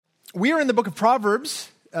We are in the book of Proverbs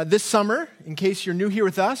this summer. In case you're new here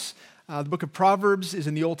with us, the book of Proverbs is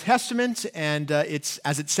in the Old Testament, and it's,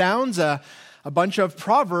 as it sounds, a bunch of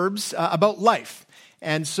proverbs about life.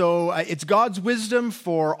 And so it's God's wisdom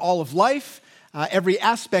for all of life, every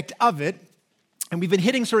aspect of it. And we've been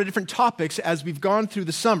hitting sort of different topics as we've gone through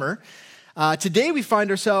the summer. Today we find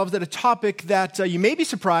ourselves at a topic that you may be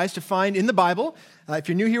surprised to find in the Bible. If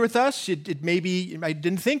you're new here with us, it may be, I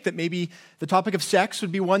didn't think that maybe the topic of sex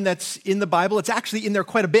would be one that's in the Bible. It's actually in there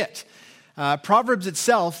quite a bit. Proverbs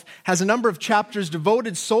itself has a number of chapters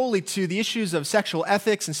devoted solely to the issues of sexual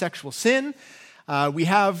ethics and sexual sin. We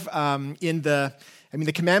have the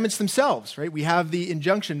commandments themselves, right? We have the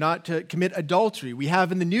injunction not to commit adultery. We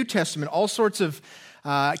have in the New Testament all sorts of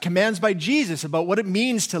commands by Jesus about what it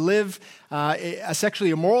means to live a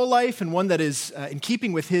sexually immoral life and one that is in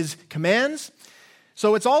keeping with his commands.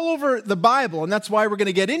 So it's all over the Bible, and that's why we're going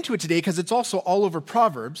to get into it today, because it's also all over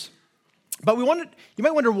Proverbs. But you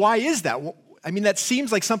might wonder, why is that? I mean, that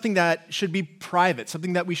seems like something that should be private,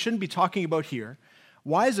 something that we shouldn't be talking about here.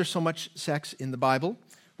 Why is there so much sex in the Bible?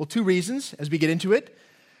 Well, two reasons as we get into it.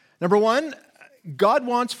 Number one, God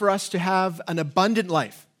wants for us to have an abundant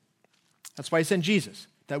life. That's why he sent Jesus,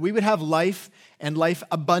 that we would have life and life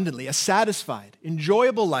abundantly, a satisfied,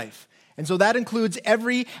 enjoyable life. And so that includes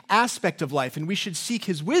every aspect of life, and we should seek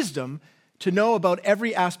his wisdom to know about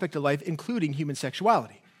every aspect of life, including human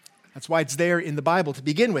sexuality. That's why it's there in the Bible to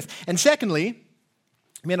begin with. And secondly,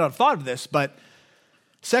 you may not have thought of this, but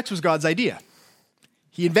sex was God's idea.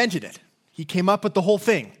 He invented it. He came up with the whole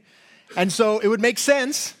thing. And so it would make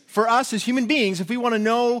sense for us as human beings, if we want to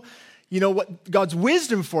know what God's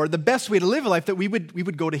wisdom for, the best way to live a life, that we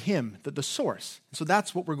would go to him, the source. So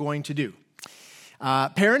that's what we're going to do.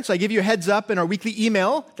 Parents, I give you a heads up in our weekly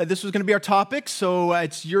email that this was going to be our topic, so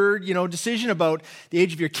it's your decision about the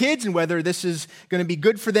age of your kids and whether this is going to be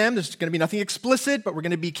good for them. There's going to be nothing explicit, but we're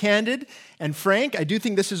going to be candid and frank. I do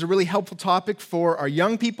think this is a really helpful topic for our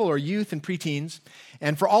young people, our youth and preteens,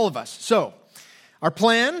 and for all of us. So our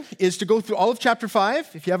plan is to go through all of chapter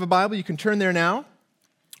 5. If you have a Bible, you can turn there now.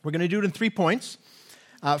 We're going to do it in 3 points.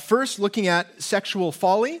 First, looking at sexual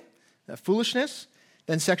folly, foolishness,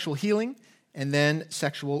 then sexual healing, and then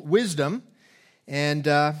sexual wisdom. And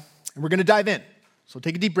we're going to dive in. So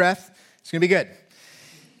take a deep breath. It's going to be good.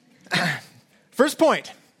 First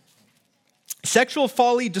point, sexual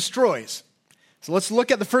folly destroys. So let's look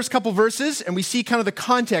at the first couple verses, and we see kind of the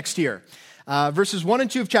context here. Verses 1 and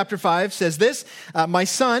 2 of chapter 5 says this, "My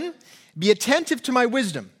son, be attentive to my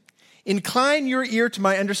wisdom. Incline your ear to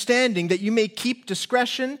my understanding, that you may keep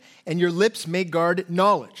discretion and your lips may guard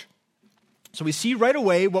knowledge." So we see right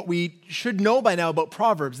away what we should know by now about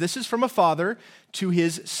Proverbs. This is from a father to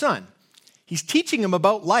his son. He's teaching him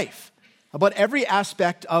about life, about every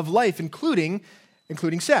aspect of life, including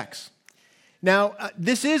sex. Now,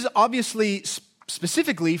 this is obviously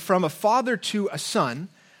specifically from a father to a son,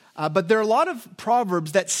 but there are a lot of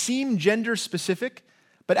Proverbs that seem gender-specific,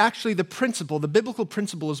 but actually the biblical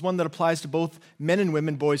principle is one that applies to both men and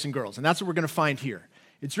women, boys and girls, and that's what we're going to find here.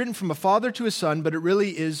 It's written from a father to a son, but it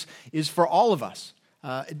really is for all of us,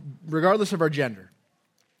 regardless of our gender.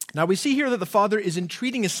 Now, we see here that the father is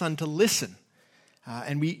entreating his son to listen.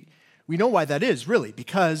 And we know why that is, really,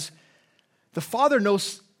 because the father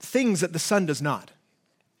knows things that the son does not.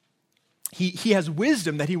 He has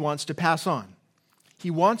wisdom that he wants to pass on.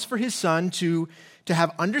 He wants for his son to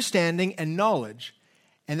have understanding and knowledge.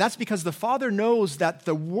 And that's because the father knows that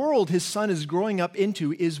the world his son is growing up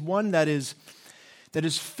into is one that is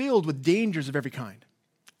filled with dangers of every kind,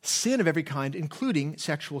 sin of every kind, including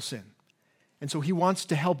sexual sin. And so he wants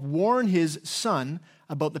to help warn his son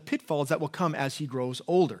about the pitfalls that will come as he grows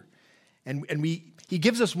older. And he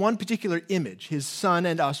gives us one particular image, his son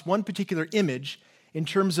and us, one particular image in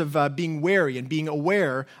terms of being wary and being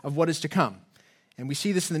aware of what is to come. And we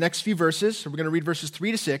see this in the next few verses. So we're going to read verses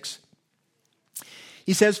 3 to 6.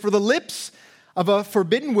 He says, "For the lips of a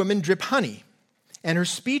forbidden woman drip honey, and her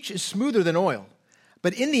speech is smoother than oil.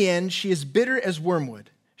 But in the end, she is bitter as wormwood,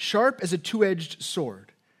 sharp as a two-edged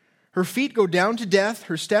sword. Her feet go down to death,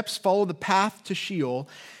 her steps follow the path to Sheol.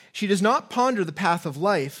 She does not ponder the path of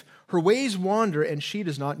life, her ways wander, and she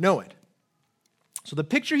does not know it." So the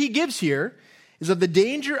picture he gives here is of the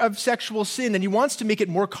danger of sexual sin, and he wants to make it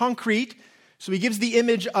more concrete, so he gives the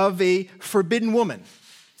image of a forbidden woman.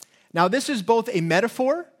 Now, this is both a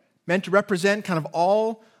metaphor, meant to represent kind of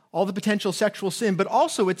all the potential sexual sin, but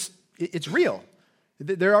also it's real.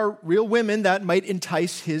 There are real women that might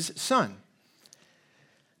entice his son.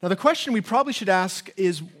 Now, the question we probably should ask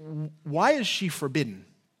is, why is she forbidden?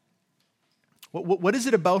 What is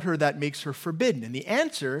it about her that makes her forbidden? And the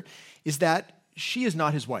answer is that she is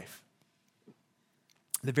not his wife.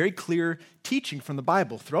 The very clear teaching from the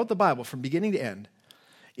Bible, throughout the Bible, from beginning to end,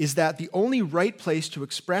 is that the only right place to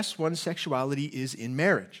express one's sexuality is in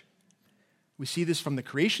marriage. We see this from the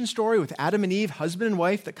creation story with Adam and Eve, husband and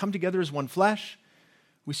wife that come together as one flesh.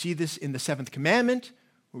 We see this in the seventh commandment,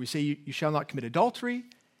 where we say you shall not commit adultery.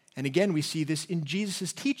 And again, we see this in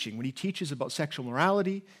Jesus' teaching when he teaches about sexual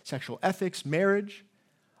morality, sexual ethics, marriage.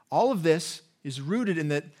 All of this is rooted in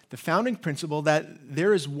the founding principle that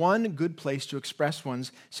there is one good place to express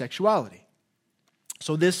one's sexuality.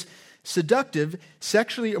 So this seductive,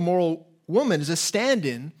 sexually immoral woman is a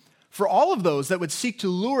stand-in for all of those that would seek to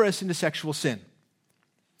lure us into sexual sin.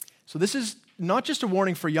 So this is not just a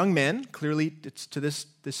warning for young men, clearly it's to this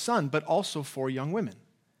son, but also for young women.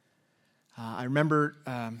 I remember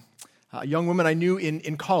a young woman I knew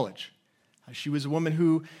in college. She was a woman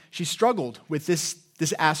who, she struggled with this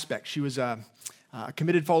aspect. She was a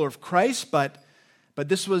committed follower of Christ, but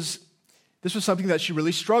this was something that she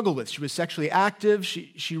really struggled with. She was sexually active.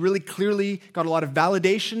 She really clearly got a lot of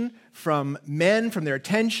validation from men, from their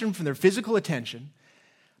attention, from their physical attention.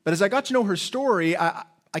 But as I got to know her story,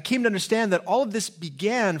 I came to understand that all of this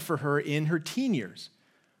began for her in her teen years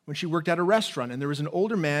when she worked at a restaurant, and there was an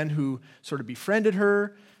older man who sort of befriended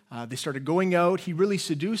her. They started going out. He really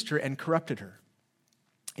seduced her and corrupted her,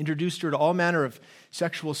 introduced her to all manner of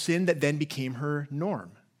sexual sin that then became her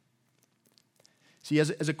norm. See, as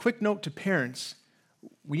a quick note to parents,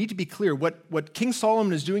 we need to be clear. What King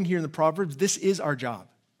Solomon is doing here in the Proverbs, this is our job.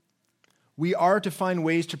 We are to find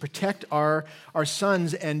ways to protect our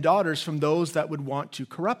sons and daughters from those that would want to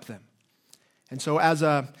corrupt them. And so as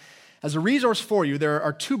a resource for you, there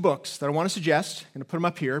are two books that I want to suggest. I'm going to put them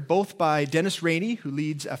up here, both by Dennis Rainey, who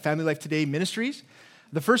leads Family Life Today Ministries.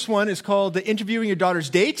 The first one is called Interviewing Your Daughter's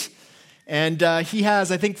Date. And he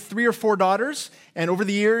has, I think, 3 or 4 daughters. And over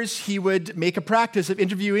the years, he would make a practice of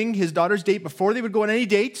interviewing his daughter's date before they would go on any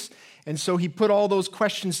dates. And so he put all those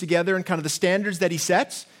questions together and kind of the standards that he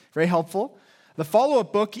sets. Very helpful. The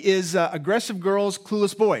follow-up book is Aggressive Girls,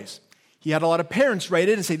 Clueless Boys. He had a lot of parents write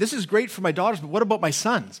in and say, this is great for my daughters, but what about my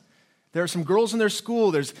sons? There are some girls in their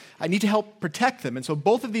school. I need to help protect them. And so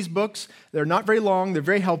both of these books, they're not very long. They're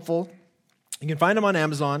very helpful. You can find them on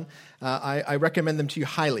Amazon. I recommend them to you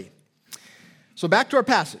highly. So back to our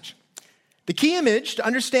passage. The key image to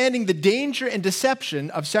understanding the danger and deception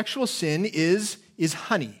of sexual sin is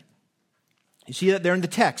honey. You see that there in the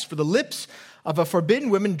text. For the lips of a forbidden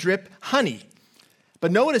woman drip honey.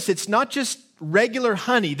 But notice it's not just regular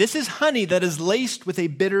honey. This is honey that is laced with a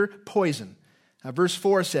bitter poison. Verse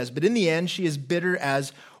 4 says, but in the end she is bitter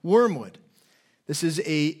as wormwood. This is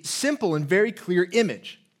a simple and very clear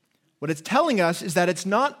image. What it's telling us is that it's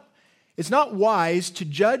not wise to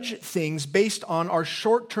judge things based on our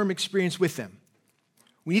short-term experience with them.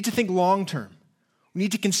 We need to think long-term. We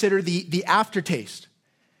need to consider the aftertaste.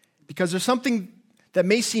 Because there's something that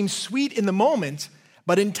may seem sweet in the moment,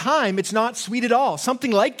 but in time, it's not sweet at all.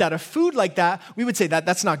 Something like that, a food like that, we would say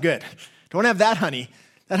that's not good. Don't have that honey.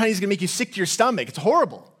 That honey is going to make you sick to your stomach. It's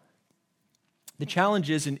horrible. The challenge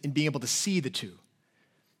is in being able to see the two.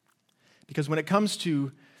 Because when it comes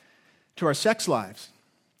to our sex lives,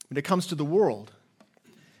 when it comes to the world,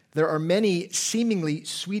 there are many seemingly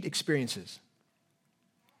sweet experiences.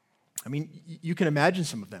 I mean, you can imagine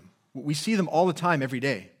some of them. We see them all the time, every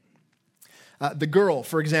day. The girl,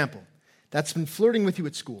 for example, that's been flirting with you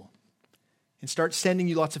at school and starts sending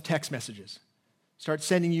you lots of text messages, starts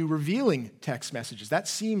sending you revealing text messages. That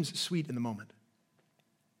seems sweet in the moment.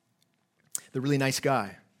 The really nice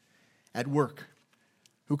guy at work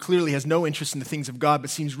who clearly has no interest in the things of God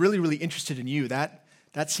but seems really, really interested in you, that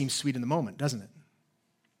seems sweet in the moment, doesn't it?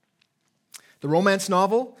 The romance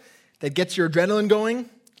novel that gets your adrenaline going,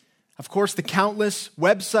 of course, the countless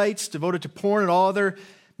websites devoted to porn and all other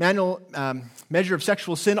manual measure of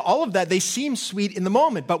sexual sin, all of that, they seem sweet in the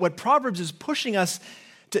moment. But what Proverbs is pushing us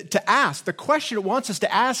to ask, the question it wants us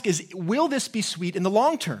to ask is, will this be sweet in the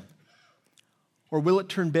long term? Or will it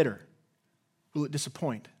turn bitter? Will it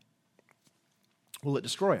disappoint? Will it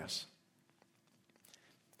destroy us?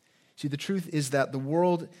 See, the truth is that the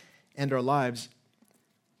world and our lives,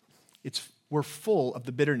 we're full of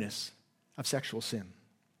the bitterness of sexual sin.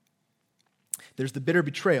 There's the bitter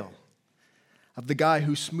betrayal of the guy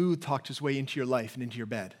who smooth talked his way into your life and into your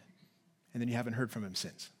bed, and then you haven't heard from him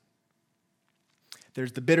since.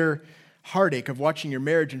 There's the bitter heartache of watching your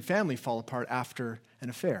marriage and family fall apart after an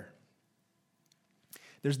affair.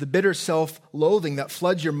 There's the bitter self-loathing that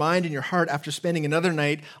floods your mind and your heart after spending another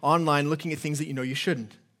night online looking at things that you know you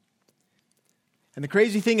shouldn't. And the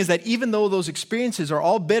crazy thing is that even though those experiences are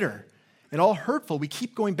all bitter and all hurtful, we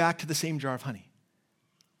keep going back to the same jar of honey.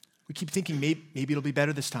 We keep thinking maybe it'll be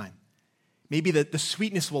better this time. Maybe the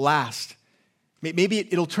sweetness will last. Maybe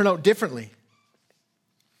it'll turn out differently.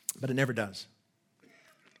 But it never does.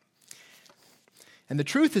 And the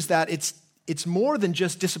truth is that it's more than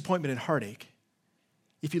just disappointment and heartache.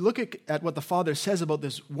 If you look at what the Father says about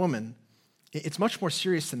this woman, it's much more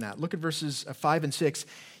serious than that. Look at verses 5 and 6.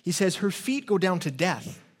 He says, her feet go down to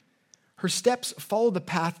death. Her steps follow the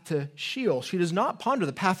path to Sheol. She does not ponder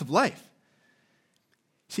the path of life.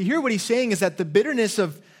 See, here what he's saying is that the bitterness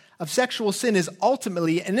of sexual sin is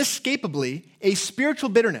ultimately and inescapably a spiritual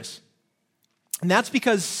bitterness. And that's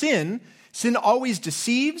because sin always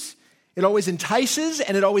deceives, it always entices,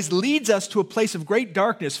 and it always leads us to a place of great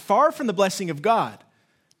darkness, far from the blessing of God.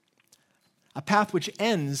 A path which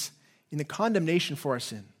ends in the condemnation for our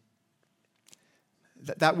sin.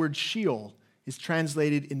 That word Sheol is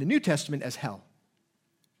translated in the New Testament as hell.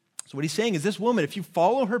 So what he's saying is this woman, if you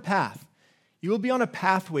follow her path, you will be on a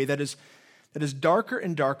pathway that is darker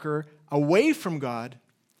and darker, away from God,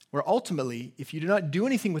 where ultimately, if you do not do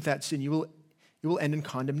anything with that sin, you will end in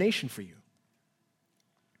condemnation for you.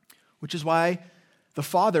 Which is why the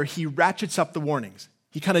Father, he ratchets up the warnings.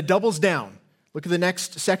 He kind of doubles down. Look at the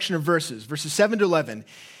next section of verses 7 to 11.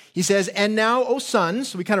 He says, and now, O sons,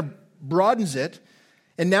 so he kind of broadens it,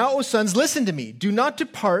 and now, O sons, listen to me. Do not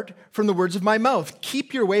depart from the words of my mouth.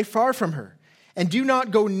 Keep your way far from her. And do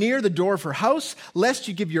not go near the door of her house, lest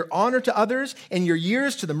you give your honor to others and your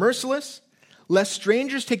years to the merciless, lest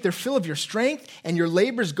strangers take their fill of your strength and your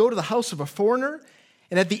labors go to the house of a foreigner,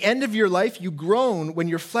 and at the end of your life you groan when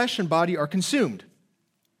your flesh and body are consumed.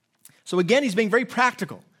 So again, he's being very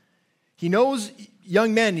practical. He knows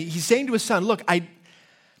young men, he's saying to his son, look,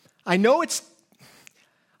 I know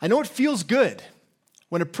it feels good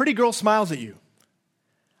when a pretty girl smiles at you.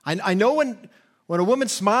 I know when a woman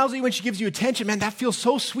smiles at you, when she gives you attention, man, that feels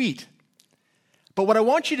so sweet. But what I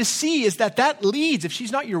want you to see is that leads, if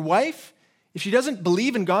she's not your wife, if she doesn't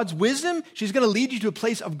believe in God's wisdom, she's going to lead you to a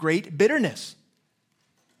place of great bitterness.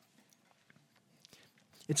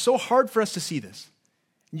 It's so hard for us to see this.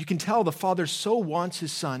 And you can tell the Father so wants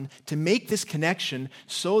his Son to make this connection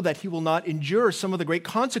so that he will not endure some of the great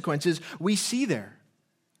consequences we see there.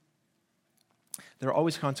 There are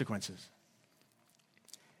always consequences.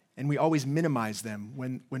 And we always minimize them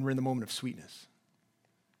when we're in the moment of sweetness.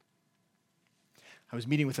 I was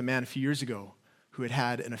meeting with a man a few years ago who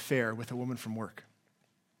had an affair with a woman from work.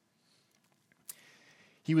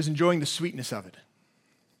 He was enjoying the sweetness of it.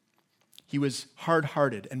 He was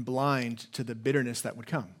hard-hearted and blind to the bitterness that would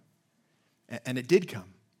come. And it did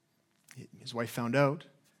come. His wife found out.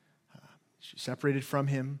 She separated from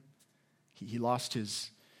him. He lost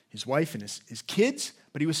his wife and his kids,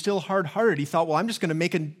 but he was still hard-hearted. He thought, well, I'm just going to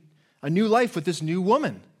make a new life with this new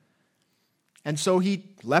woman. And so he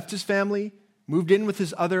left his family, moved in with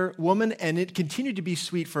his other woman, and it continued to be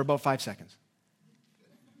sweet for about 5 seconds.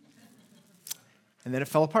 And then it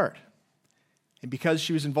fell apart. And because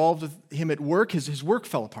she was involved with him at work, his work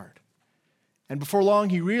fell apart. And before long,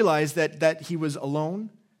 he realized that he was alone,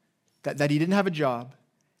 that he didn't have a job,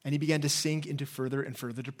 and he began to sink into further and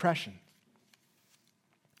further depression.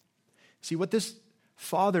 See, what this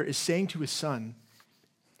father is saying to his son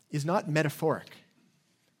is not metaphoric.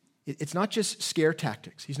 It's not just scare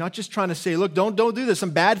tactics. He's not just trying to say, look, don't do this.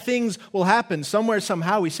 Some bad things will happen somewhere,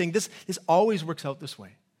 somehow. He's saying this always works out this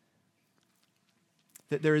way.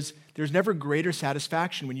 That there's never greater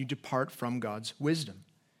satisfaction when you depart from God's wisdom.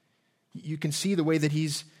 You can see the way that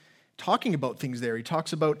he's talking about things there. He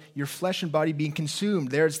talks about your flesh and body being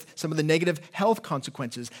consumed. There's some of the negative health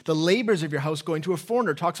consequences. The labors of your house going to a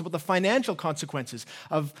foreigner. Talks about the financial consequences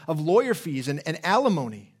of lawyer fees and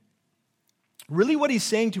alimony. Really what he's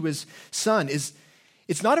saying to his son is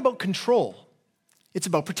it's not about control. It's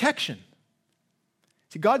about protection.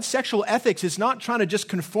 See, God's sexual ethics is not trying to just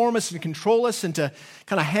conform us and control us and to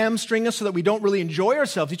kind of hamstring us so that we don't really enjoy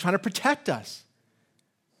ourselves. He's trying to protect us.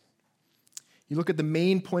 You look at the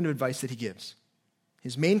main point of advice that he gives.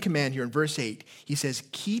 His main command here in verse 8, he says,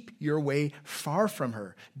 keep your way far from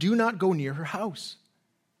her. Do not go near her house.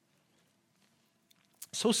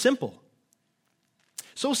 So simple.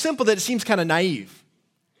 So simple that it seems kind of naive.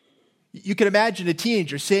 You can imagine a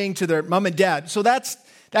teenager saying to their mom and dad, so that's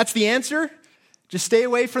the answer? Just stay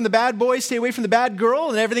away from the bad boy, stay away from the bad girl,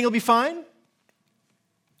 and everything will be fine?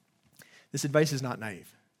 This advice is not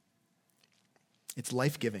naive. It's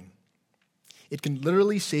life-giving. It can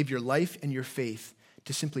literally save your life and your faith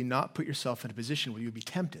to simply not put yourself in a position where you would be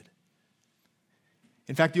tempted.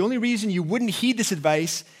 In fact, the only reason you wouldn't heed this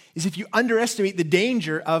advice is if you underestimate the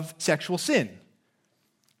danger of sexual sin.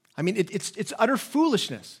 I mean, it's utter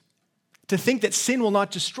foolishness to think that sin will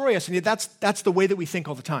not destroy us, and yet that's the way that we think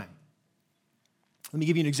all the time. Let me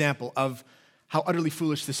give you an example of how utterly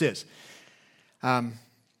foolish this is.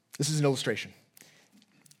 This is an illustration.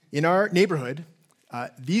 In our neighborhood,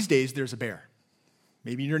 these days, there's a bear.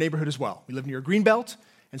 Maybe in your neighborhood as well. We live near a green belt,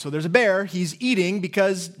 and so there's a bear. He's eating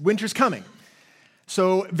because winter's coming.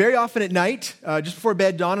 So very often at night, just before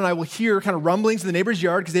bed, Dawn and I will hear kind of rumblings in the neighbor's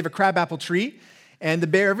yard because they have a crabapple tree. And the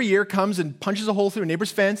bear every year comes and punches a hole through a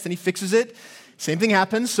neighbor's fence, then he fixes it. Same thing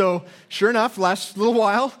happens. So sure enough, last little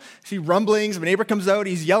while, see rumblings. My neighbor comes out,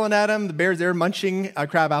 he's yelling at him. The bear's there munching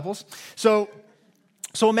crab apples. So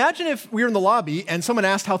imagine if we were in the lobby and someone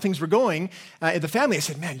asked how things were going at the family. I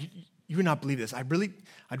said, man, you would not believe this. I'd really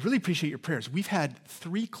appreciate your prayers. We've had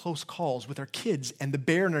 3 close calls with our kids and the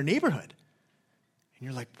bear in our neighborhood. And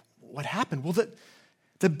you're like, what happened? Well,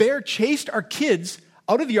 the bear chased our kids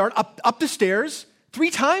out of the yard, up the stairs 3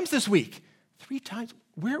 times this week. 3 times.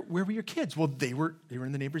 Where were your kids? Well, they were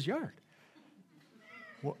in the neighbor's yard.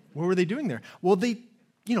 What were they doing there? Well, they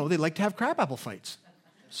like to have crabapple fights.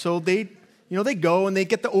 So they go and they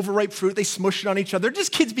get the overripe fruit, they smush it on each other. They're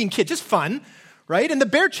just kids being kids, just fun, right? And the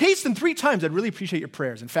bear chased them 3 times. I'd really appreciate your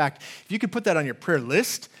prayers. In fact, if you could put that on your prayer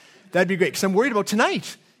list, that'd be great, because I'm worried about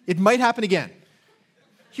tonight. It might happen again.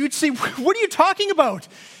 You would say, what are you talking about?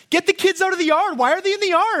 Get the kids out of the yard. Why are they in the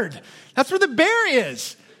yard? That's where the bear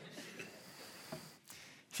is.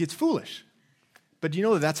 See, it's foolish. But do you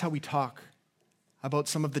know that that's how we talk about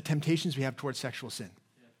some of the temptations we have towards sexual sin?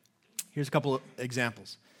 Here's a couple of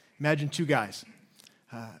examples. Imagine 2 guys.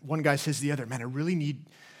 One guy says to the other, man, I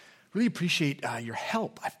really appreciate your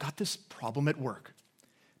help. I've got this problem at work.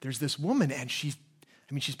 There's this woman, and she's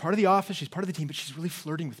part of the office, she's part of the team, but she's really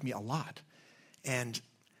flirting with me a lot. And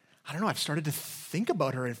I don't know, I've started to think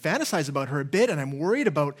about her and fantasize about her a bit, and I'm worried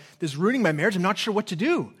about this ruining my marriage. I'm not sure what to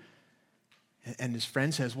do. And his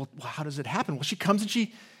friend says, well, how does it happen? Well, she comes and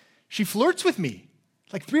she flirts with me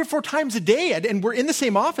like 3 or 4 times a day, and we're in the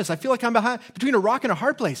same office. I feel like I'm between a rock and a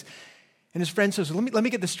hard place. And his friend says, let me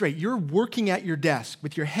get this straight. You're working at your desk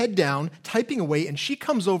with your head down, typing away, and she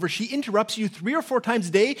comes over, she interrupts you 3 or 4 times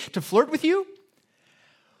a day to flirt with you?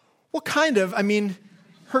 Well, kind of. I mean,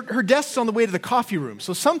 her desk's on the way to the coffee room.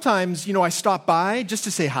 So sometimes, I stop by just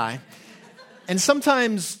to say hi. And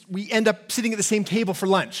sometimes we end up sitting at the same table for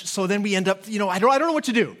lunch. So then we end up, I don't know what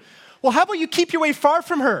to do. Well, how about you keep your way far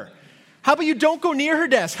from her? How about you don't go near her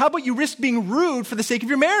desk? How about you risk being rude for the sake of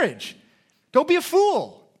your marriage? Don't be a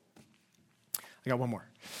fool. I got one more.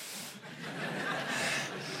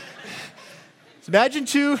 So imagine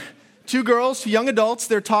two girls, 2 young adults,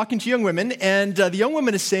 they're talking to young women, and the young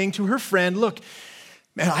woman is saying to her friend, look,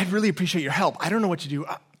 man, I'd really appreciate your help. I don't know what to do.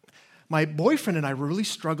 My boyfriend and I were really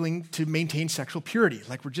struggling to maintain sexual purity.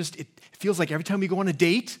 Like it feels like every time we go on a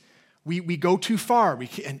date, we go too far.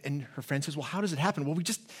 And her friend says, well, how does it happen? Well, we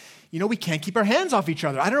just, we can't keep our hands off each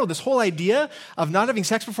other. I don't know, this whole idea of not having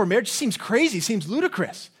sex before marriage seems crazy, seems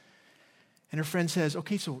ludicrous. And her friend says,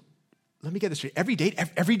 okay, so let me get this straight. Every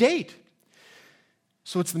date.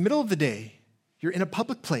 So it's the middle of the day, you're in a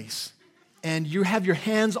public place, and you have your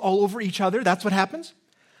hands all over each other. That's what happens?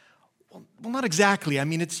 Well, not exactly. I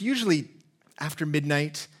mean, it's usually after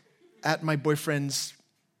midnight at my boyfriend's,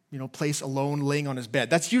 place alone, laying on his bed.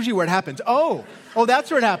 That's usually where it happens. Oh,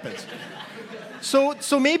 that's where it happens.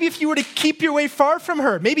 So maybe if you were to keep your way far from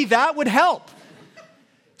her, maybe that would help.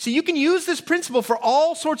 So you can use this principle for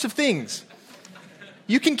all sorts of things.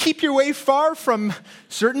 You can keep your way far from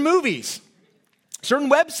certain movies, certain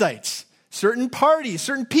websites, certain parties,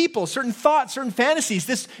 certain people, certain thoughts, certain fantasies.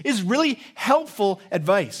 This is really helpful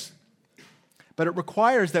advice. But it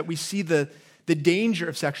requires that we see the danger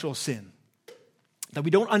of sexual sin, that we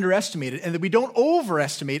don't underestimate it, and that we don't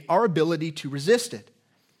overestimate our ability to resist it.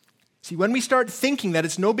 See, when we start thinking that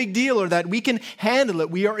it's no big deal or that we can handle it,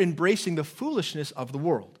 we are embracing the foolishness of the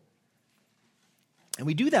world. And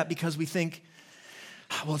we do that because we think,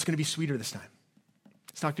 well, it's going to be sweeter this time.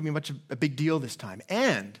 It's not going to be much of a big deal this time.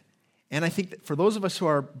 And I think that for those of us who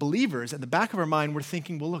are believers, at the back of our mind, we're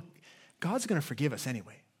thinking, well, look, God's going to forgive us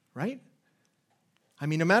anyway, right? I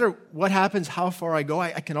mean, no matter what happens, how far I go,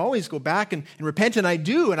 I can always go back and repent, and I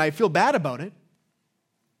do, and I feel bad about it.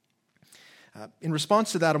 In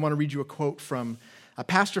response to that, I want to read you a quote from a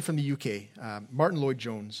pastor from the UK, Martin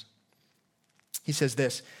Lloyd-Jones. He says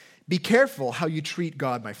this, "Be careful how you treat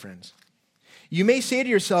God, my friends. You may say to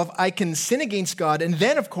yourself, I can sin against God, and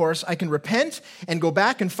then, of course, I can repent and go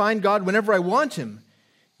back and find God whenever I want him.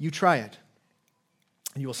 You try it.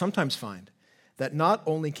 And you will sometimes find that not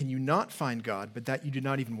only can you not find God, but that you do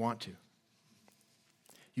not even want to.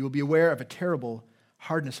 You will be aware of a terrible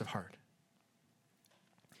hardness of heart."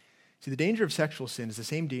 See, the danger of sexual sin is the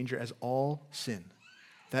same danger as all sin.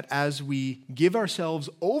 that as we give ourselves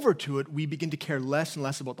over to it, we begin to care less and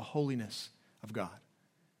less about the holiness of God,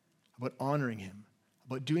 about honoring him,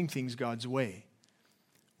 about doing things God's way.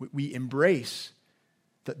 We embrace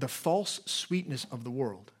the false sweetness of the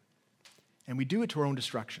world, and we do it to our own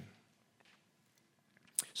destruction.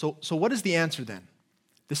 So what is the answer then?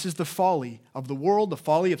 This is the folly of the world, the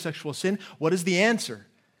folly of sexual sin. What is the answer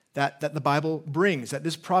that the Bible brings, that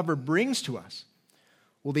this proverb brings to us?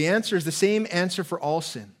 Well, the answer is the same answer for all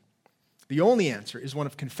sin. The only answer is one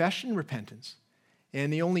of confession and repentance,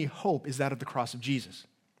 and the only hope is that of the cross of Jesus.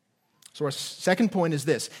 So our second point is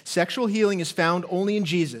this: sexual healing is found only in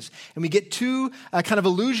Jesus. And we get two kind of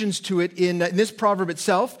allusions to it in this proverb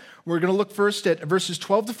itself. We're going to look first at verses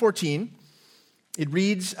 12 to 14. It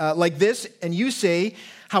reads like this: "And you say,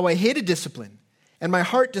 how I hated discipline, and my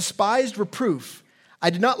heart despised reproof. I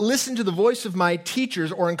did not listen to the voice of my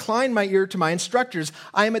teachers or incline my ear to my instructors.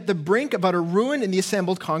 I am at the brink of utter ruin in the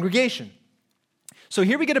assembled congregation." So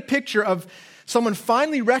here we get a picture of someone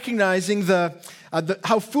finally recognizing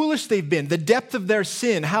how foolish they've been, the depth of their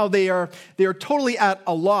sin, how they are totally at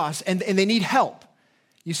a loss, and they need help.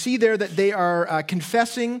 You see there that they are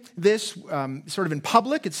confessing this sort of in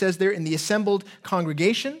public. It says there in the assembled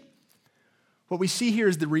congregation. What we see here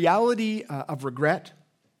is the reality of regret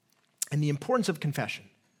and the importance of confession,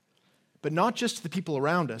 but not just to the people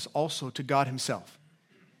around us, also to God himself.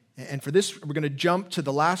 And for this, we're going to jump to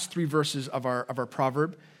the last three verses of our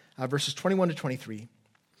proverb, verses 21 to 23.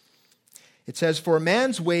 It says, "For a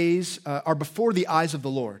man's ways are before the eyes of the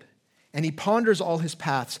Lord, and he ponders all his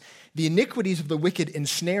paths. The iniquities of the wicked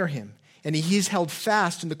ensnare him, and he is held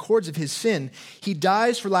fast in the cords of his sin. He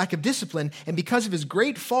dies for lack of discipline, and because of his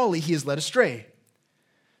great folly, he is led astray."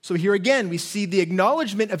 So here again, we see the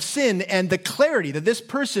acknowledgement of sin and the clarity that this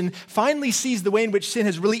person finally sees the way in which sin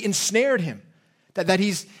has really ensnared him, that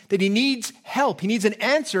he needs help, he needs an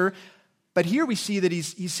answer. But here we see that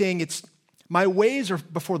he's saying, it's my ways are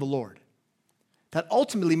before the Lord, that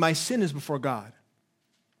ultimately my sin is before God.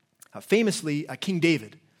 Famously, King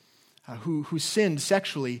David, who sinned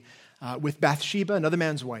sexually with Bathsheba, another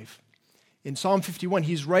man's wife. In Psalm 51,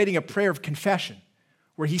 he's writing a prayer of confession,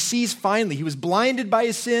 where he sees finally, he was blinded by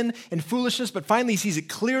his sin and foolishness, but finally he sees it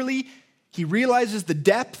clearly. He realizes the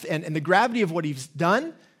depth and the gravity of what he's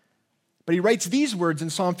done. But he writes these words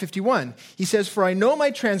in Psalm 51. He says, "For I know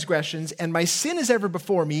my transgressions, and my sin is ever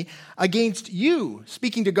before me. Against you,"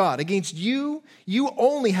 speaking to God, "against you, you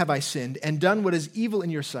only have I sinned and done what is evil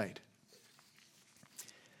in your sight."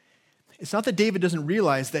 It's not that David doesn't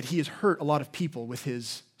realize that he has hurt a lot of people with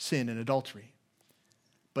his sin and adultery.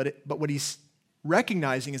 But what he's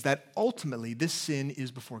recognizing is that ultimately this sin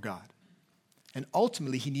is before God. And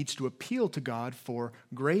ultimately he needs to appeal to God for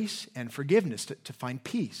grace and forgiveness to find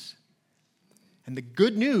peace. And the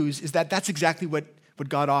good news is that that's exactly what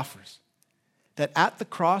God offers. That at the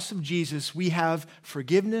cross of Jesus, we have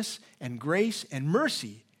forgiveness and grace and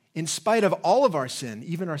mercy in spite of all of our sin,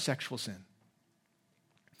 even our sexual sin.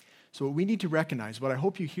 So what we need to recognize, what I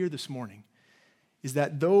hope you hear this morning, is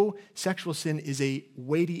that though sexual sin is a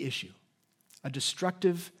weighty issue, a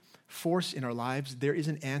destructive force in our lives, there is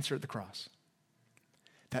an answer at the cross.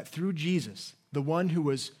 That through Jesus, the one who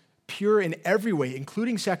was pure in every way,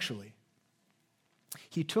 including sexually,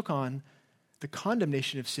 he took on the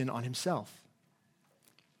condemnation of sin on himself.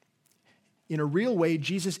 In a real way,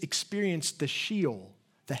 Jesus experienced the Sheol,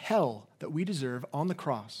 the hell that we deserve on the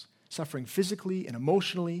cross, suffering physically and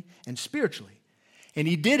emotionally and spiritually. And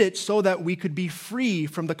he did it so that we could be free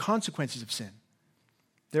from the consequences of sin.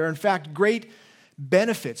 There are, in fact, great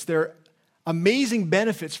benefits. There are amazing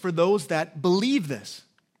benefits for those that believe this,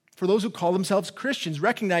 for those who call themselves Christians,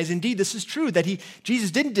 recognize indeed this is true, that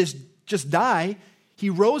Jesus didn't just die, he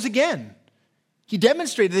rose again. He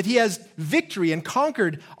demonstrated that he has victory and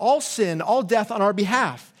conquered all sin, all death on our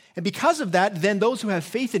behalf. And because of that, then those who have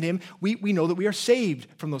faith in him, we know that we are saved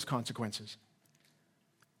from those consequences.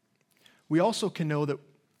 We also can know that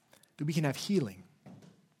we can have healing.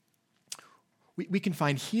 We can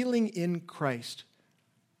find healing in Christ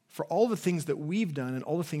for all the things that we've done and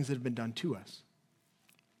all the things that have been done to us,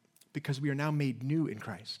 because we are now made new in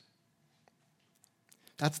Christ.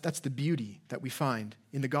 That's the beauty that we find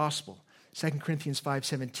in the gospel. 2 Corinthians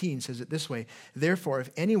 5:17 says it this way: "Therefore, if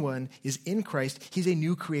anyone is in Christ, he's a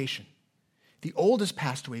new creation. The old has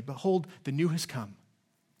passed away. Behold, the new has come."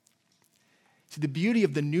 See, the beauty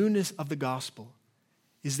of the newness of the gospel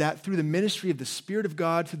is that through the ministry of the Spirit of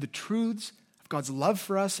God, through the truths of God's love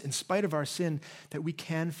for us in spite of our sin, that we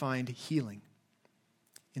can find healing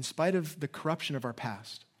in spite of the corruption of our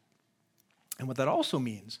past. And what that also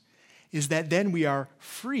means is that then we are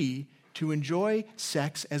free to enjoy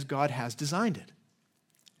sex as God has designed it.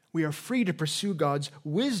 We are free to pursue God's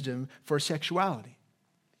wisdom for sexuality.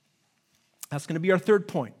 That's going to be our third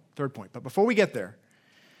point. But before we get there,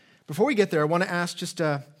 I want to ask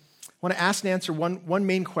and answer one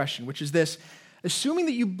main question, which is this. Assuming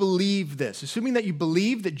that you believe this, assuming that you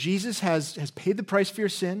believe that Jesus has paid the price for your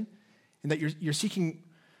sin and that you're seeking,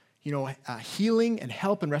 healing and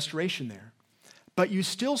help and restoration there, but you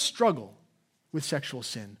still struggle with sexual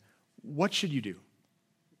sin, what should you do?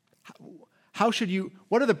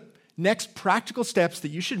 What are the next practical steps that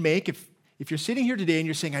you should make if you're sitting here today and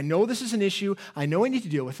you're saying, I know this is an issue, I know I need to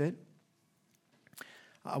deal with it?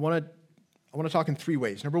 I want to talk in three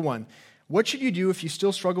ways. Number one, what should you do if you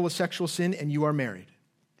still struggle with sexual sin and you are married?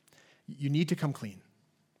 You need to come clean.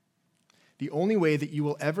 The only way that you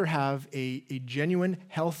will ever have a genuine,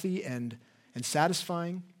 healthy, and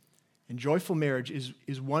satisfying and joyful marriage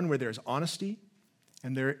is one where there's honesty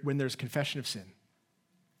and when there's confession of sin.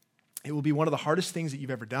 It will be one of the hardest things that you've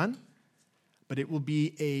ever done, but it will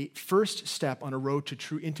be a first step on a road to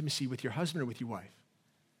true intimacy with your husband or with your wife.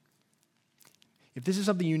 If this is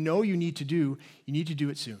something you know you need to do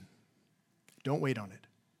it soon. Don't wait on it.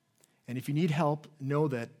 And if you need help, know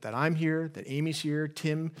that I'm here, that Amy's here,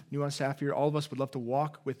 Tim, new on staff here, all of us would love to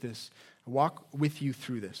walk with you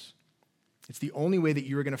through this. It's the only way that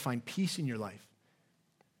you are going to find peace in your life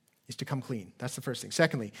is to come clean. That's the first thing.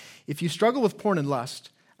 Secondly, if you struggle with porn and lust,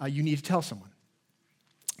 you need to tell someone.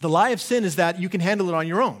 The lie of sin is that you can handle it on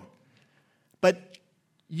your own. But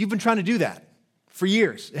you've been trying to do that for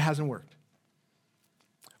years. It hasn't worked.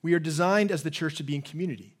 We are designed as the church to be in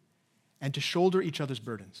community and to shoulder each other's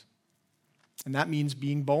burdens. And that means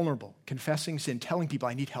being vulnerable, confessing sin, telling people,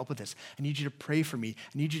 I need help with this. I need you to pray for me.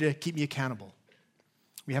 I need you to keep me accountable.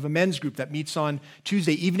 We have a men's group that meets on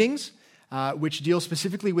Tuesday evenings, which deals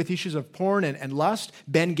specifically with issues of porn and lust.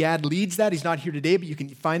 Ben Gadd leads that. He's not here today, but you can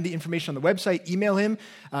find the information on the website. Email him.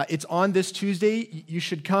 It's on this Tuesday. You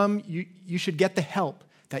should come. You should get the help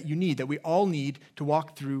that you need, that we all need to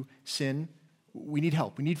walk through sin. We need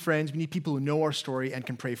help. We need friends. We need people who know our story and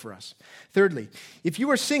can pray for us. Thirdly, if you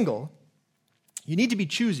are single, you need to be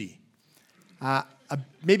choosy.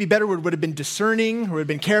 Maybe better word would have been discerning or would have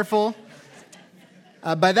been careful.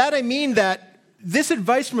 By that I mean that this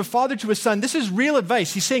advice from a father to a son, this is real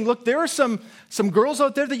advice. He's saying, look, there are some girls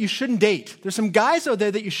out there that you shouldn't date. There's some guys out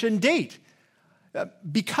there that you shouldn't date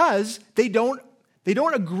because they don't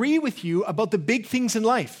agree with you about the big things in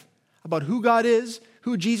life, about who God is,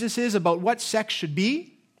 who Jesus is, about what sex should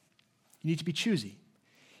be. You need to be choosy.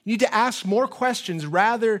 You need to ask more questions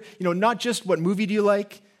rather, not just what movie do you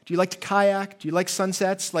like? Do you like to kayak? Do you like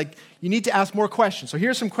sunsets? You need to ask more questions. So here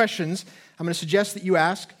are some questions I'm going to suggest that you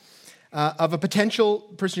ask of a potential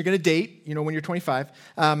person you're going to date, when you're 25.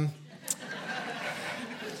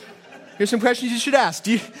 Here's some questions you should ask.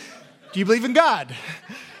 Do you believe in God?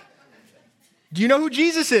 Do you know who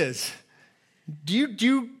Jesus is? Do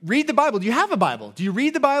you read the Bible? Do you have a Bible? Do you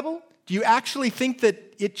read the Bible? Do you actually think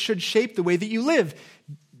that it should shape the way that you live?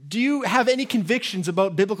 Do you have any convictions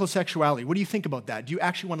about biblical sexuality? What do you think about that? Do you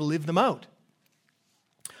actually want to live them out?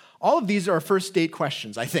 All of these are first date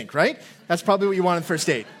questions, I think, right? That's probably what you want on the first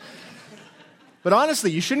date. But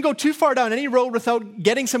honestly, you shouldn't go too far down any road without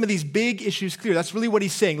getting some of these big issues clear. That's really what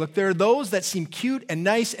he's saying. Look, there are those that seem cute and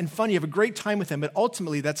nice and fun. You have a great time with them, but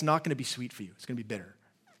ultimately that's not going to be sweet for you. It's going to be bitter.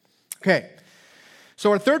 Okay,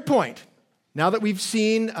 so our third point, now that we've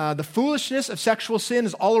seen the foolishness of sexual sin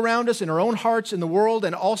is all around us in our own hearts, in the world,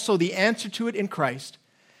 and also the answer to it in Christ,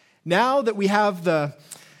 now that we have the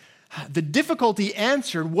difficulty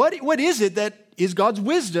answered, what is it that is God's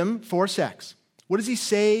wisdom for sex? What does he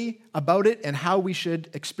say about it and how we should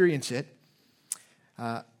experience it?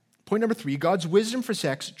 Point number 3, God's wisdom for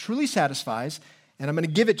sex truly satisfies, and I'm going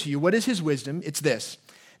to give it to you. What is his wisdom? It's this,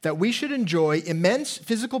 that we should enjoy immense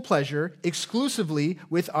physical pleasure exclusively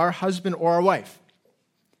with our husband or our wife.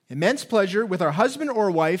 Immense pleasure with our husband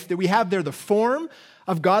or wife, that we have there the form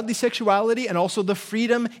of godly sexuality and also the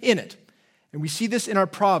freedom in it. And we see this in our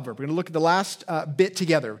proverb. We're going to look at the last bit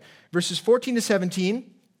together. Verses 14 to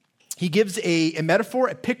 17, he gives a metaphor,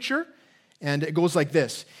 a picture, and it goes like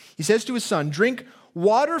this. He says to his son, drink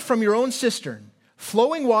water from your own cistern,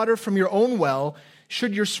 flowing water from your own well.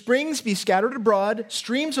 Should your springs be scattered abroad,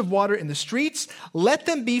 streams of water in the streets, let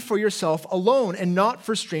them be for yourself alone and not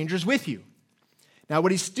for strangers with you. Now,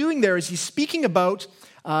 what he's doing there is he's speaking about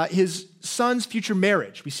his son's future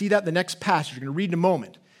marriage. We see that in the next passage. We're going to read in a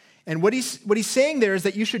moment. And what he's saying there is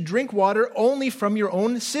that you should drink water only from your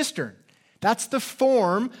own cistern. That's the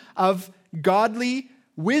form of godly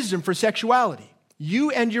wisdom for sexuality. You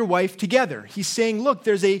and your wife together. He's saying, look,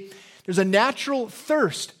 there's a natural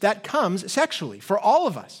thirst that comes sexually for all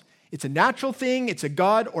of us. It's a natural thing. It's a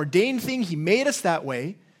God-ordained thing. He made us that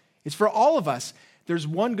way. It's for all of us. There's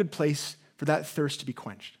one good place for that thirst to be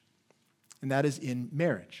quenched, and that is in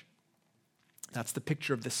marriage. That's the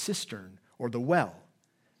picture of the cistern or the well.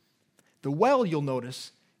 The well, you'll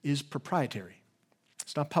notice, is proprietary.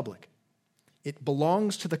 It's not public. It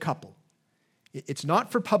belongs to the couple. It's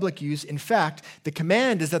not for public use. In fact, the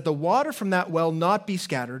command is that the water from that well not be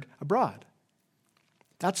scattered abroad.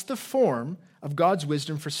 That's the form of God's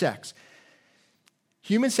wisdom for sex.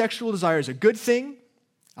 Human sexual desire is a good thing,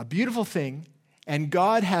 a beautiful thing, and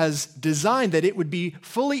God has designed that it would be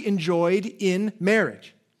fully enjoyed in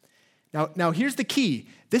marriage. Now here's the key.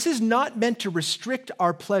 This is not meant to restrict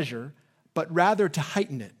our pleasure, but rather to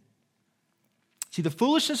heighten it. See, the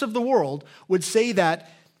foolishness of the world would say that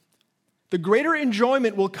the greater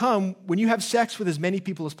enjoyment will come when you have sex with as many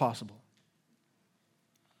people as possible.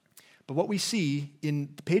 But what we see in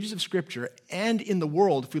the pages of Scripture and in the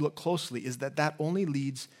world, if we look closely, is that that only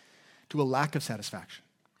leads to a lack of satisfaction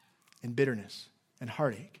and bitterness and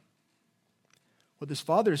heartache. What this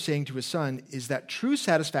father is saying to his son is that true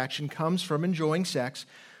satisfaction comes from enjoying sex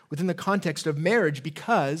within the context of marriage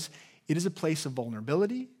because it is a place of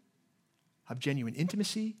vulnerability, of genuine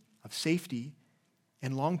intimacy, of safety,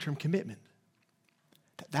 and long-term commitment.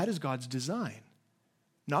 That is God's design.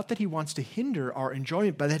 Not that he wants to hinder our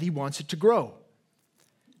enjoyment, but that he wants it to grow.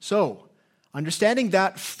 So, understanding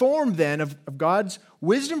that form then of God's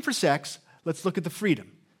wisdom for sex, let's look at the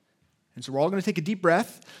freedom. And so we're all going to take a deep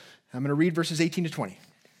breath. I'm going to read verses 18 to 20.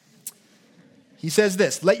 He says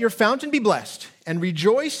this, "Let your fountain be blessed, and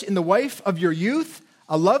rejoice in the wife of your youth,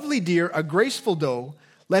 a lovely deer, a graceful doe.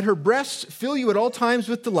 Let her breasts fill you at all times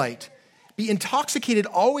with delight. Be intoxicated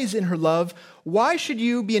always in her love. Why should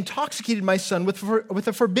you be intoxicated, my son, with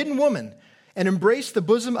a forbidden woman, and embrace the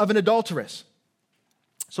bosom of an adulteress?"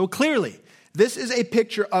 So clearly, this is a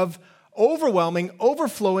picture of overwhelming,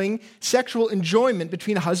 overflowing sexual enjoyment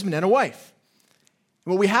between a husband and a wife.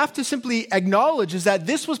 And what we have to simply acknowledge is that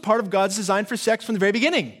this was part of God's design for sex from the very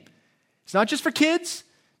beginning. It's not just for kids,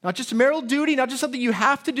 not just a marital duty, not just something you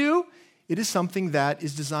have to do. It is something that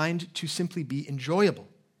is designed to simply be enjoyable.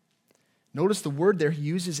 Notice the word there he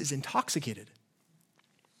uses is intoxicated.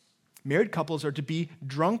 Married couples are to be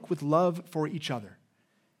drunk with love for each other.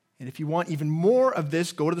 And if you want even more of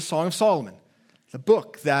this, go to the Song of Solomon, the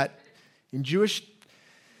book that in Jewish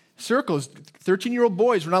circles, 13-year-old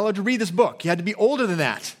boys were not allowed to read this book. You had to be older than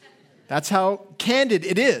that. That's how candid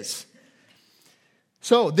it is.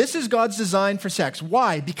 So this is God's design for sex.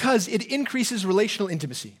 Why? Because it increases relational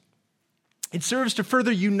intimacy. It serves to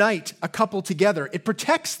further unite a couple together. It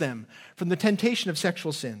protects them from the temptation of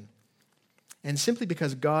sexual sin. And simply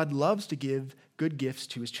because God loves to give good gifts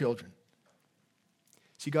to his children.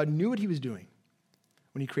 See, God knew what he was doing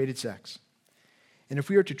when he created sex. And if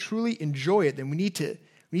we are to truly enjoy it, then we need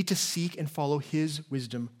to seek and follow his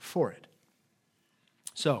wisdom for it.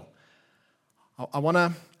 So, I want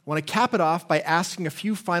to cap it off by asking a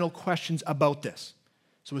few final questions about this.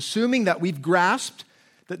 So assuming that we've grasped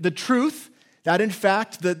the truth, that in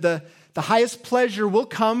fact the highest pleasure will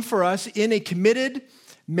come for us in a committed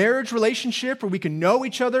marriage relationship where we can know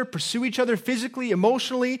each other, pursue each other physically,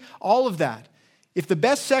 emotionally, all of that. If the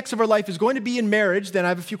best sex of our life is going to be in marriage, then I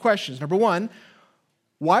have a few questions. Number one,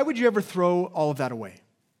 why would you ever throw all of that away?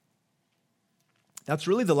 That's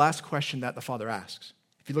really the last question that the father asks.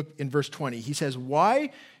 If you look in verse 20, he says,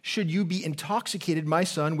 "Why should you be intoxicated, my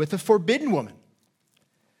son, with a forbidden woman?"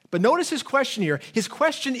 But notice his question here. His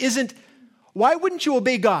question isn't, why wouldn't you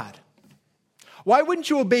obey God? Why wouldn't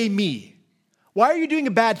you obey me? Why are you doing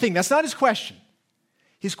a bad thing? That's not his question.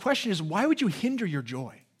 His question is, why would you hinder your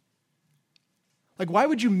joy? Like, why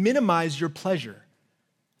would you minimize your pleasure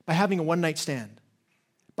by having a one-night stand?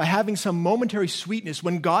 By having some momentary sweetness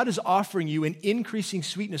when God is offering you an increasing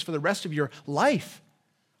sweetness for the rest of your life?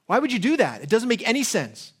 Why would you do that? It doesn't make any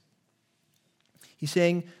sense. He's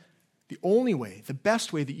saying the only way, the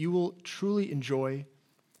best way that you will truly enjoy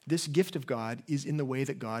this gift of God is in the way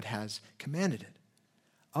that God has commanded it.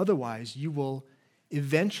 Otherwise, you will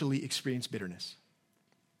eventually experience bitterness.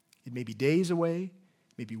 It may be days away,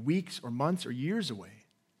 maybe weeks or months or years away.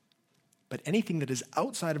 But anything that is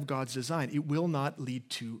outside of God's design, it will not lead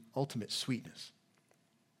to ultimate sweetness.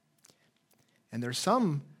 And there are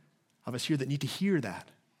some of us here that need to hear that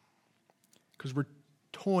because we're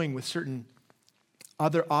toying with certain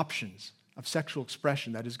other options of sexual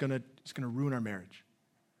expression that is going to ruin our marriage.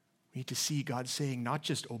 We need to see God saying, not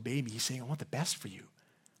just obey me, he's saying, I want the best for you.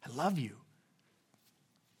 I love you.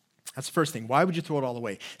 That's the first thing. Why would you throw it all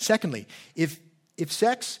away? Secondly, if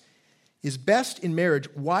sex is best in marriage,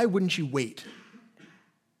 why wouldn't you wait?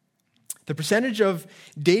 The percentage of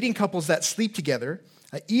dating couples that sleep together,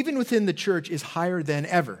 even within the church, is higher than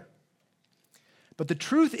ever. But the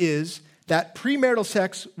truth is that premarital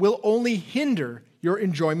sex will only hinder your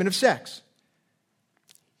enjoyment of sex.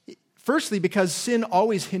 Firstly, because sin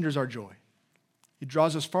always hinders our joy. It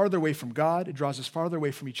draws us farther away from God. It draws us farther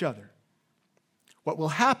away from each other. What will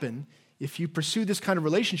happen if you pursue this kind of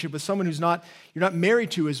relationship with someone you're not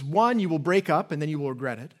married to is, one, you will break up and then you will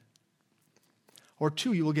regret it. Or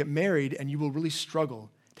two, you will get married and you will really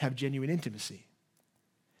struggle to have genuine intimacy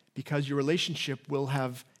because your relationship will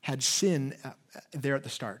have had sin there at the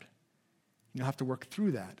start. You'll have to work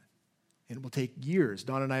through that. And it will take years.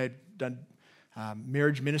 Don and I had done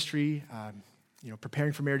marriage ministry,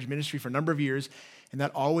 preparing for marriage ministry for a number of years, and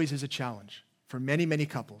that always is a challenge for many, many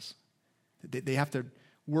couples. They have to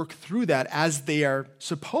work through that as they are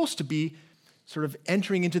supposed to be sort of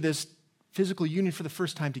entering into this physical union for the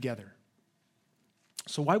first time together.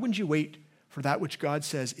 So why wouldn't you wait for that which God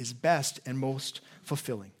says is best and most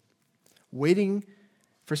fulfilling? Waiting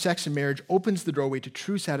for sex and marriage opens the doorway to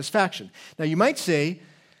true satisfaction. Now you might say,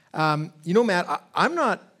 Matt, I'm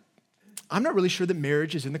not really sure that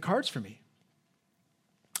marriage is in the cards for me.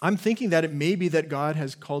 I'm thinking that it may be that God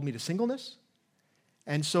has called me to singleness.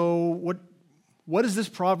 And so what does this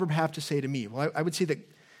proverb have to say to me? Well, I would say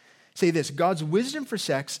this: God's wisdom for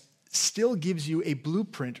sex still gives you a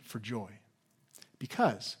blueprint for joy.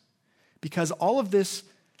 Because all of this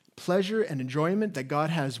pleasure and enjoyment that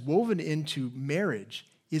God has woven into marriage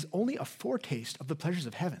is only a foretaste of the pleasures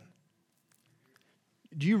of heaven.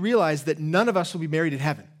 Do you realize that none of us will be married in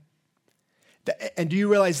heaven? And do you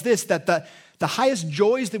realize this, that the highest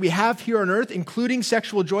joys that we have here on earth, including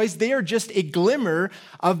sexual joys, they are just a glimmer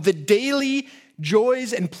of the daily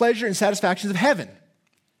joys and pleasure and satisfactions of heaven.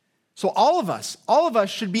 So all of us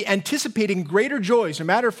should be anticipating greater joys, no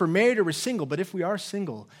matter if we're married or we're single. But if we are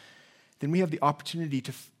single, then we have the opportunity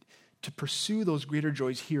to pursue those greater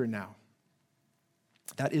joys here and now.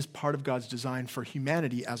 That is part of God's design for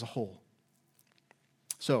humanity as a whole.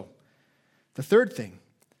 So, the third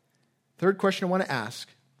question I want to ask,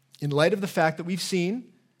 in light of the fact that we've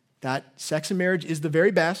seen that sex and marriage is the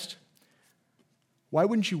very best, why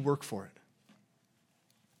wouldn't you work for it?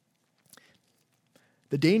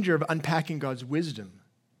 The danger of unpacking God's wisdom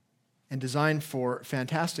and design for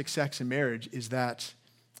fantastic sex and marriage is that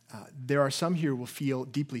there are some here who will feel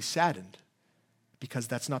deeply saddened because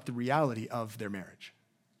that's not the reality of their marriage.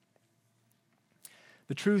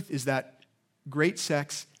 The truth is that great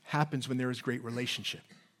sex happens when there is great relationship.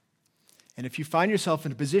 And if you find yourself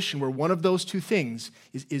in a position where one of those two things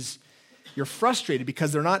is you're frustrated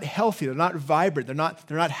because they're not healthy, they're not vibrant, they're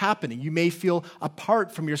not happening. You may feel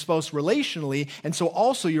apart from your spouse relationally, and so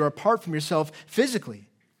also you're apart from yourself physically.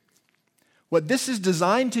 What this is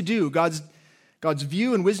designed to do, God's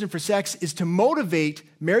view and wisdom for sex, is to motivate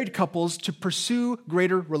married couples to pursue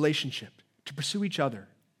greater relationship, to pursue each other,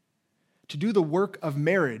 to do the work of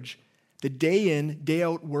marriage, the day in, day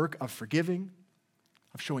out work of forgiving,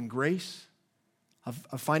 of showing grace,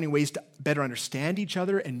 of finding ways to better understand each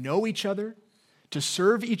other and know each other, to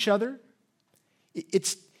serve each other.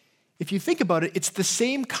 If you think about it, it's the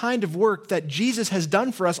same kind of work that Jesus has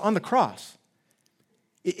done for us on the cross.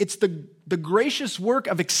 It's the gracious work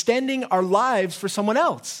of extending our lives for someone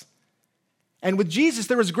else. And with Jesus,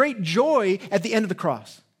 there was great joy at the end of the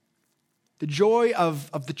cross. The joy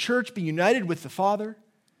of the church being united with the Father,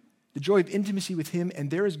 the joy of intimacy with Him,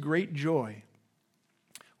 and there is great joy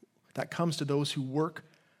that comes to those who work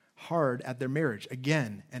hard at their marriage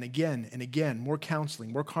again and again and again. More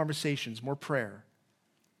counseling, more conversations, more prayer.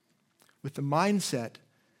 With the mindset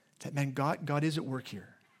that, man, God is at work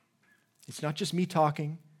here. It's not just me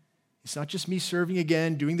talking. It's not just me serving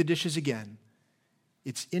again, doing the dishes again.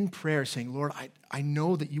 It's in prayer saying, Lord, I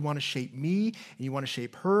know that you want to shape me and you want to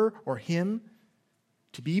shape her or him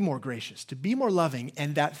to be more gracious, to be more loving,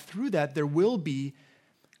 and that through that there will be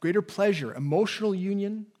greater pleasure, emotional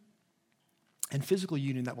union, and physical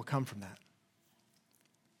union that will come from that.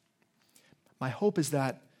 My hope is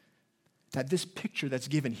that this picture that's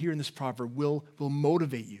given here in this proverb will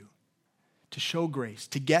motivate you to show grace,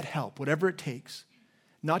 to get help, whatever it takes,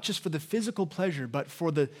 not just for the physical pleasure, but for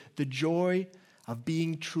the joy of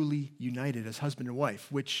being truly united as husband and wife,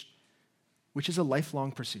 which is a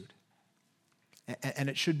lifelong pursuit. And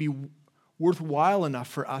it should be worthwhile enough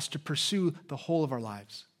for us to pursue the whole of our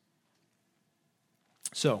lives.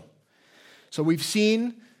 So we've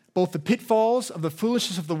seen both the pitfalls of the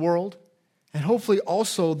foolishness of the world and hopefully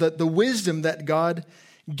also the wisdom that God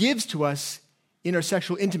gives to us in our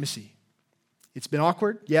sexual intimacy. It's been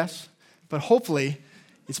awkward, yes, but hopefully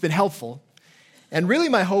it's been helpful. And really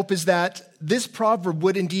my hope is that this proverb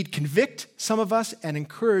would indeed convict some of us and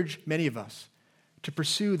encourage many of us to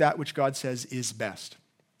pursue that which God says is best.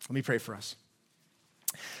 Let me pray for us.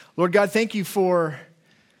 Lord God, thank you for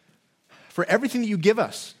everything that you give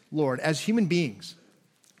us, Lord, as human beings.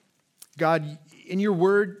 God, in your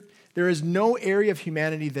word, there is no area of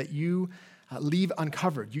humanity that you leave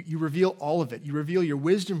uncovered. You reveal all of it. You reveal your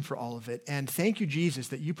wisdom for all of it. And thank you, Jesus,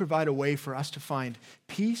 that you provide a way for us to find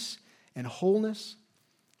peace and wholeness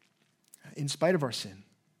in spite of our sin.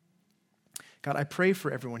 God, I pray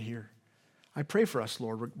for everyone here. I pray for us,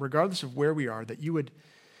 Lord, regardless of where we are, that you would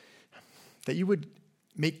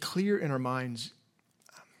make clear in our minds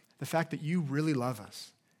the fact that you really love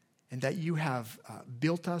us and that you have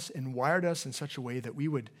built us and wired us in such a way that we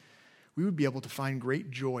would be able to find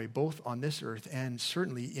great joy both on this earth and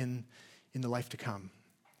certainly in the life to come.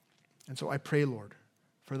 And so I pray, Lord,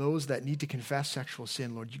 for those that need to confess sexual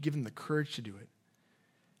sin, Lord, you give them the courage to do it.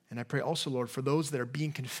 And I pray also, Lord, for those that are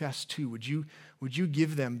being confessed to, would you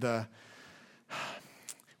give them the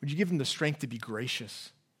strength to be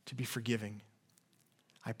gracious, to be forgiving.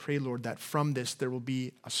 I pray, Lord, that from this there will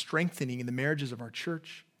be a strengthening in the marriages of our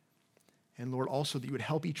church. And Lord, also that you would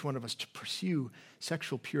help each one of us to pursue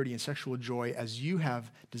sexual purity and sexual joy as you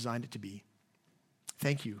have designed it to be.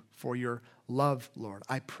 Thank you for your love, Lord.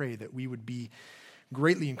 I pray that we would be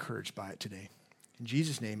greatly encouraged by it today. In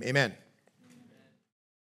Jesus' name, amen.